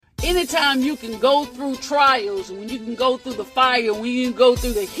anytime you can go through trials, when you can go through the fire, when you can go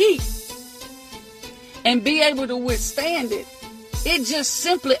through the heat and be able to withstand it, it just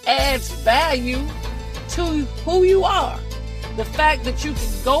simply adds value to who you are. The fact that you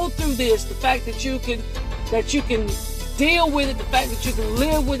can go through this, the fact that you can deal with it, the fact that you can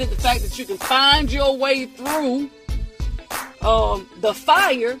live with it, the fact that you can find your way through the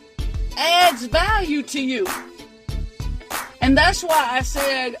fire adds value to you. And that's why I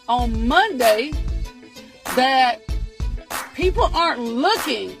said on Monday that people aren't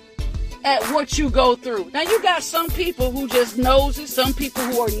looking at what you go through. Now, you got some people who just knows it, some people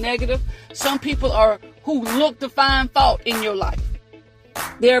who are negative, some people who look to find fault in your life.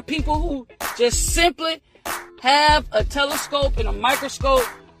 There are people who just simply have a telescope and a microscope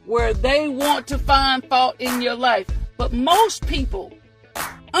where they want to find fault in your life. But most people,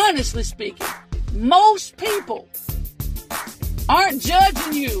 honestly speaking, most people aren't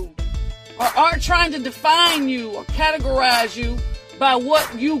judging you or aren't trying to define you or categorize you by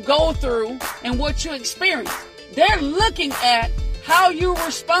what you go through and what you experience. They're looking at how you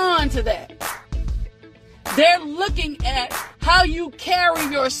respond to that. They're looking at how you carry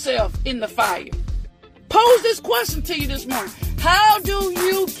yourself in the fire. Pose this question to you this morning. How do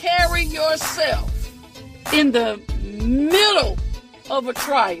you carry yourself in the middle of a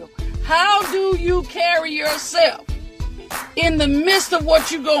trial? How do you carry yourself in the midst of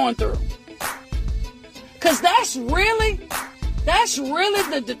what you're going through? Because that's really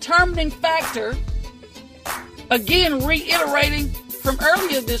the determining factor. Again, reiterating from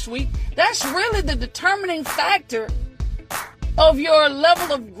earlier this week, that's really the determining factor of your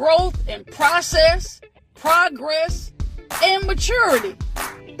level of growth and progress, and maturity.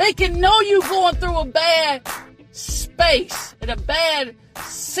 They can know you going through a bad space and a bad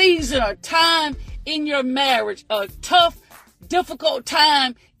season or time in your marriage, a tough, difficult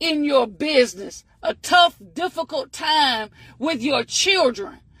time in your business, a tough, difficult time with your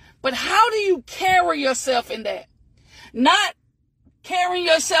children. But how do you carry yourself in that? Not carrying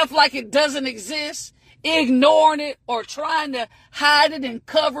yourself like it doesn't exist, ignoring it or trying to hide it and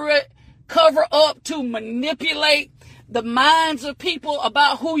cover up to manipulate the minds of people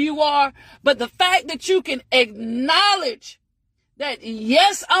about who you are. But the fact that you can acknowledge that,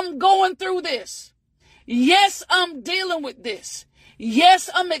 yes, I'm going through this. Yes, I'm dealing with this. Yes,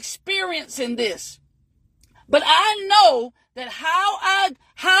 I'm experiencing this. But I know that how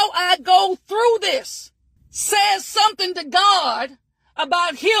I go through this says something to God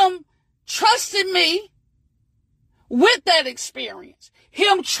about Him trusting me with that experience.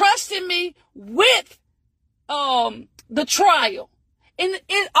 Him trusting me with the trial. And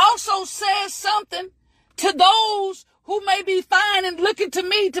it also says something to those who may be finding, looking to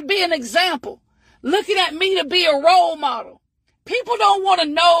me to be an example, looking at me to be a role model. People don't want to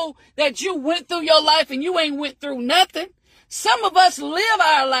know that you went through your life and you ain't went through nothing. Some of us live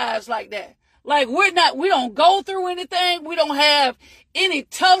our lives like that. Like we don't go through anything. We don't have any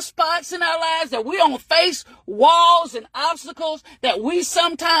tough spots in our lives, that we don't face walls and obstacles that we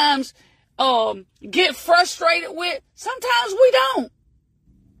sometimes get frustrated with. Sometimes we don't.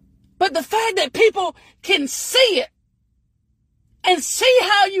 But the fact that people can see it and see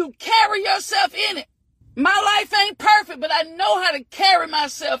how you carry yourself in it. My life ain't perfect, but I know how to carry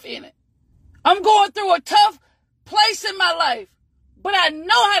myself in it. I'm going through a tough place in my life, but I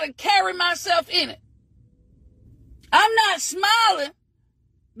know how to carry myself in it. I'm not smiling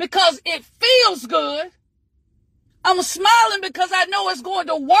because it feels good. I'm smiling because I know it's going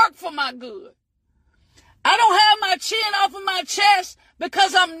to work for my good. I don't have my chin off of my chest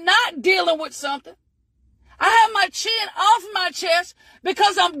because I'm not dealing with something. I have my chin off my chest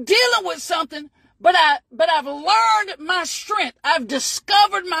because I'm dealing with something, but I've learned my strength. I've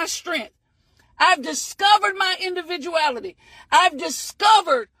discovered my strength. I've discovered my individuality. I've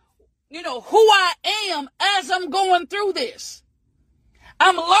discovered, who I am as I'm going through this.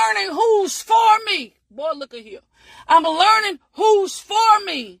 I'm learning who's for me. Boy, look at here. I'm learning who's for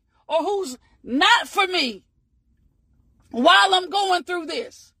me or who's not for me while I'm going through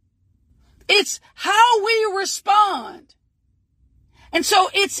this. It's how we respond. And so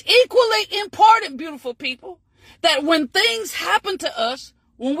it's equally important, beautiful people, that when things happen to us,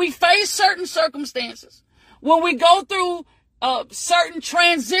 when we face certain circumstances, when we go through certain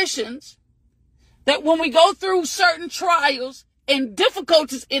transitions, that when we go through certain trials and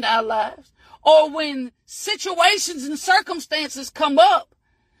difficulties in our lives, or when situations and circumstances come up,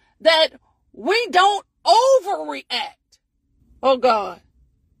 that we don't overreact. Oh God.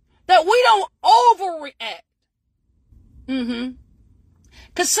 That we don't overreact.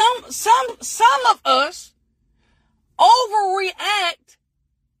 Because some of us overreact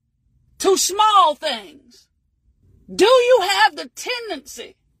to small things? Do you have the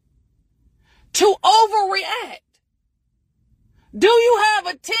tendency to overreact? Do you have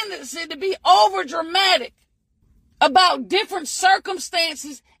a tendency to be over dramatic about different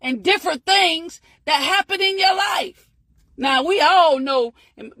circumstances and different things that happen in your life? Now, we all know,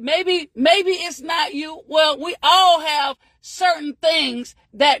 maybe it's not you. Well, we all have certain things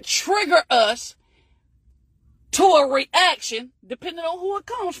that trigger us to a reaction, depending on who it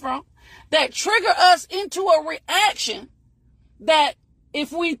comes from, that trigger us into a reaction that,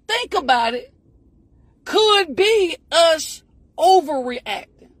 if we think about it, could be us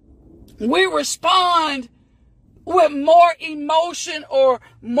overreacting. We respond with more emotion or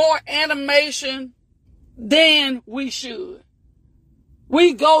more animation than we should.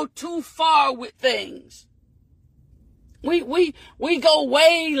 We go too far with things. We go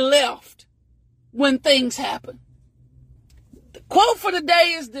way left when things happen. The quote for the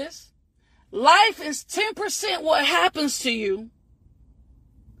day is this: life is 10% what happens to you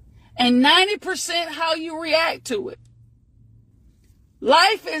and 90% how you react to it.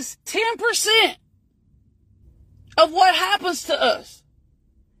 Life is 10% of what happens to us.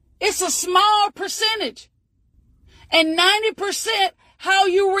 It's a small percentage. And 90% how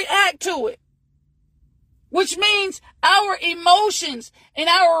you react to it. Which means our emotions and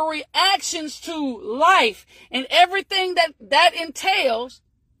our reactions to life and everything that entails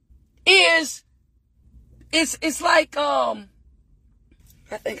is, it's like, I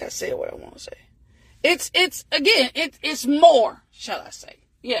think I said what I want to say. It's more, shall I say.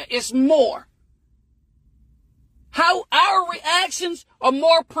 Yeah, it's more. How our reactions are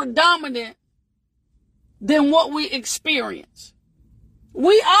more predominant than what we experience.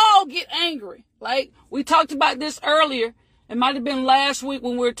 We all get angry. Like we talked about this earlier. It might have been last week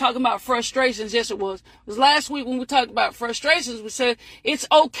when we were talking about frustrations. Yes, it was. It was last week when we talked about frustrations. We said it's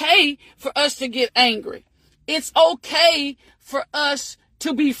okay for us to get angry. It's okay for us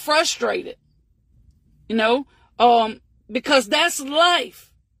to be frustrated. Because that's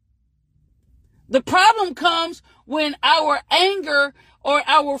life. The problem comes when our anger or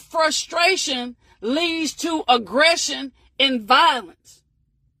our frustration leads to aggression and violence.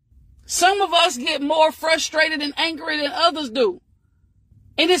 Some of us get more frustrated and angry than others do.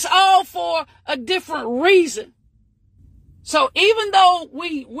 And it's all for a different reason. So even though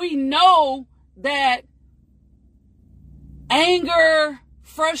we know that anger,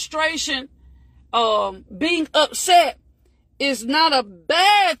 frustration, being upset is not a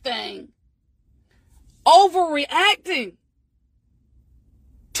bad thing, overreacting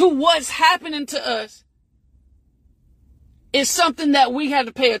to what's happening to us is something that we have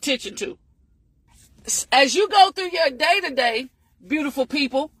to pay attention to. As you go through your day-to-day, beautiful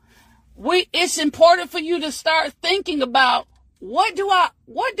people, it's important for you to start thinking about what do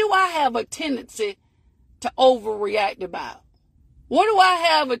I have a tendency to overreact about? What do I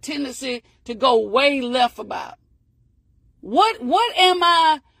have a tendency to go way left about? What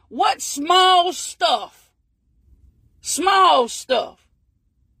small stuff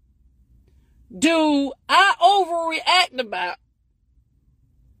do I overreact about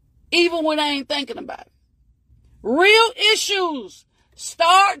even when I ain't thinking about it? Real issues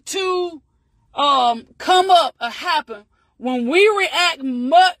start to come up or happen when we react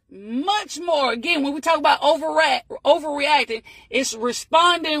much more. Again, when we talk about overreacting, it's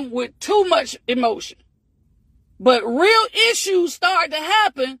responding with too much emotion. But real issues start to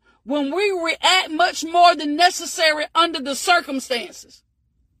happen when we react much more than necessary under the circumstances.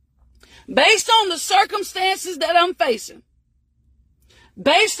 Based on the circumstances that I'm facing,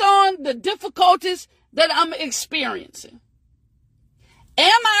 based on the difficulties that I'm experiencing,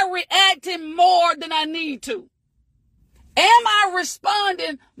 am I reacting more than I need to? Am I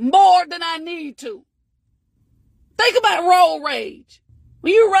responding more than I need to? Think about road rage.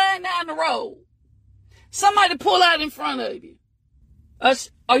 When you're riding down the road, somebody pull out in front of you.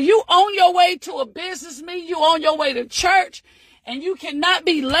 Are you on your way to a business meeting? You on your way to church and you cannot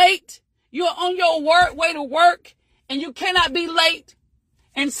be late? You're on your way to work and you cannot be late.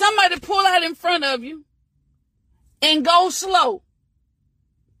 And somebody pull out in front of you and go slow.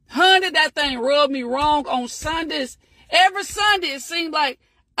 Honey, that thing rubbed me wrong on Sundays. Every Sunday, it seemed like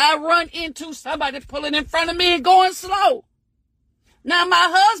I run into somebody pulling in front of me and going slow. Now, my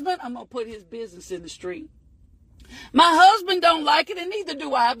husband, I'm going to put his business in the street. My husband don't like it, and neither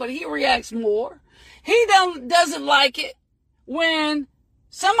do I, but he reacts more. He doesn't like it when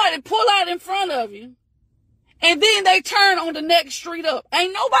somebody pull out in front of you, and then they turn on the next street up.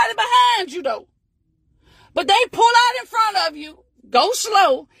 Ain't nobody behind you, though. But they pull out in front of you, go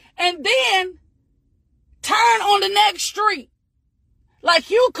slow, and then turn on the next street. Like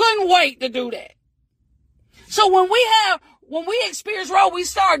you couldn't wait to do that. So when we experience road, we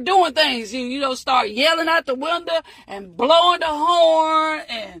start doing things. You start yelling out the window and blowing the horn,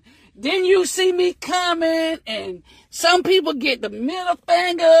 and then you see me coming, and some people get the middle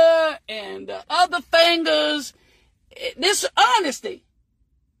finger and the other fingers. This honesty,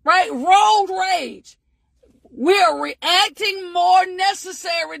 right? Road rage. We're reacting more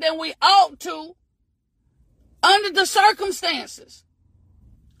necessary than we ought to under the circumstances.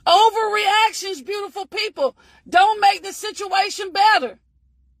 Overreactions, beautiful people, don't make the situation better.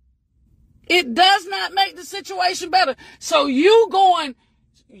 It does not make the situation better. So you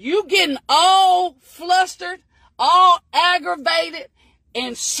getting all flustered, all aggravated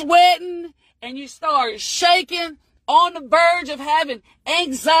and sweating, and you start shaking, on the verge of having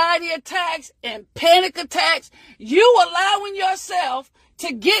anxiety attacks and panic attacks. You allowing yourself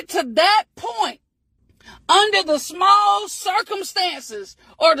to get to that point under the small circumstances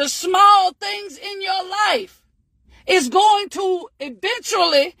or the small things in your life is going to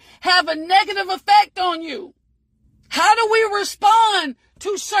eventually have a negative effect on you. How do we respond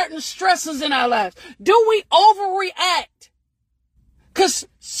to certain stresses in our lives? Do we overreact? Because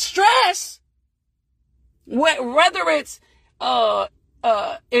stress, whether it's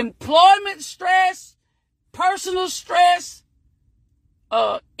employment stress, personal stress,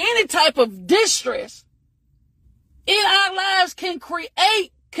 any type of distress in our lives can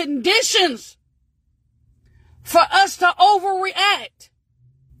create conditions for us to overreact.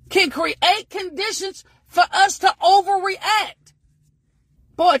 Can create conditions for us to overreact.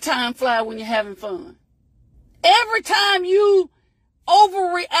 Boy, time flies when you're having fun. Every time you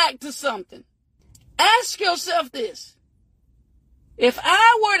overreact to something, ask yourself this. If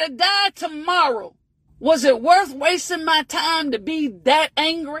I were to die tomorrow, was it worth wasting my time to be that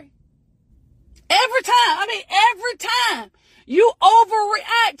angry? Every time you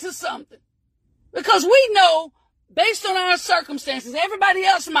overreact to something. Because we know, based on our circumstances, everybody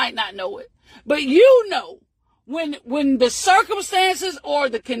else might not know it, but you know, when the circumstances or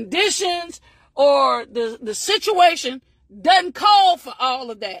the conditions or the situation doesn't call for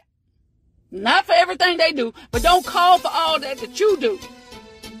all of that. Not for everything they do, but don't call for all that you do.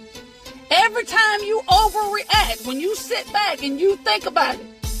 Every time you overreact, when you sit back and you think about it,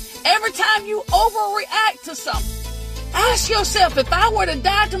 every time you overreact to something, ask yourself, if I were to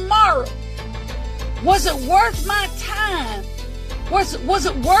die tomorrow, was it worth my time? Was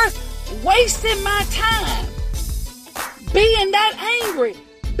it worth wasting my time? Being that angry,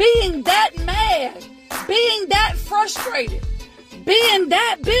 being that mad, being that frustrated, being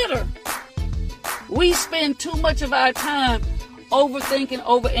that bitter. We spend too much of our time overthinking,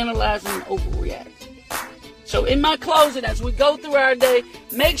 overanalyzing, and overreacting. So in my closing, as we go through our day,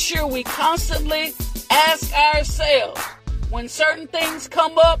 make sure we constantly ask ourselves, when certain things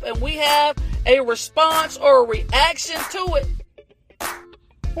come up and we have a response or a reaction to it,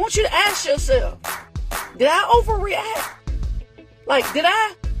 I want you to ask yourself, did I overreact? Like, did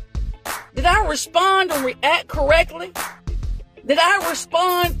I respond or react correctly? Did I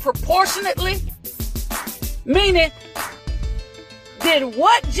respond proportionately? Meaning, did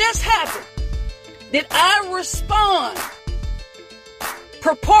what just happen? Did I respond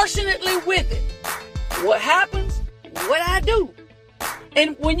proportionately with it? What happens? What I do.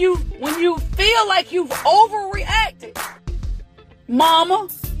 And when you feel like you've overreacted, mama,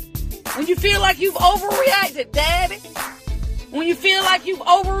 when you feel like you've overreacted, daddy, when you feel like you've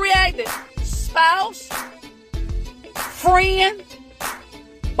overreacted, spouse, friend,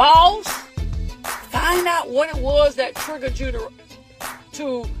 boss, find out what it was that triggered you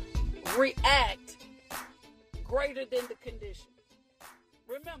to react greater than the condition.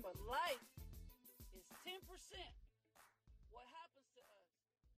 Remember, life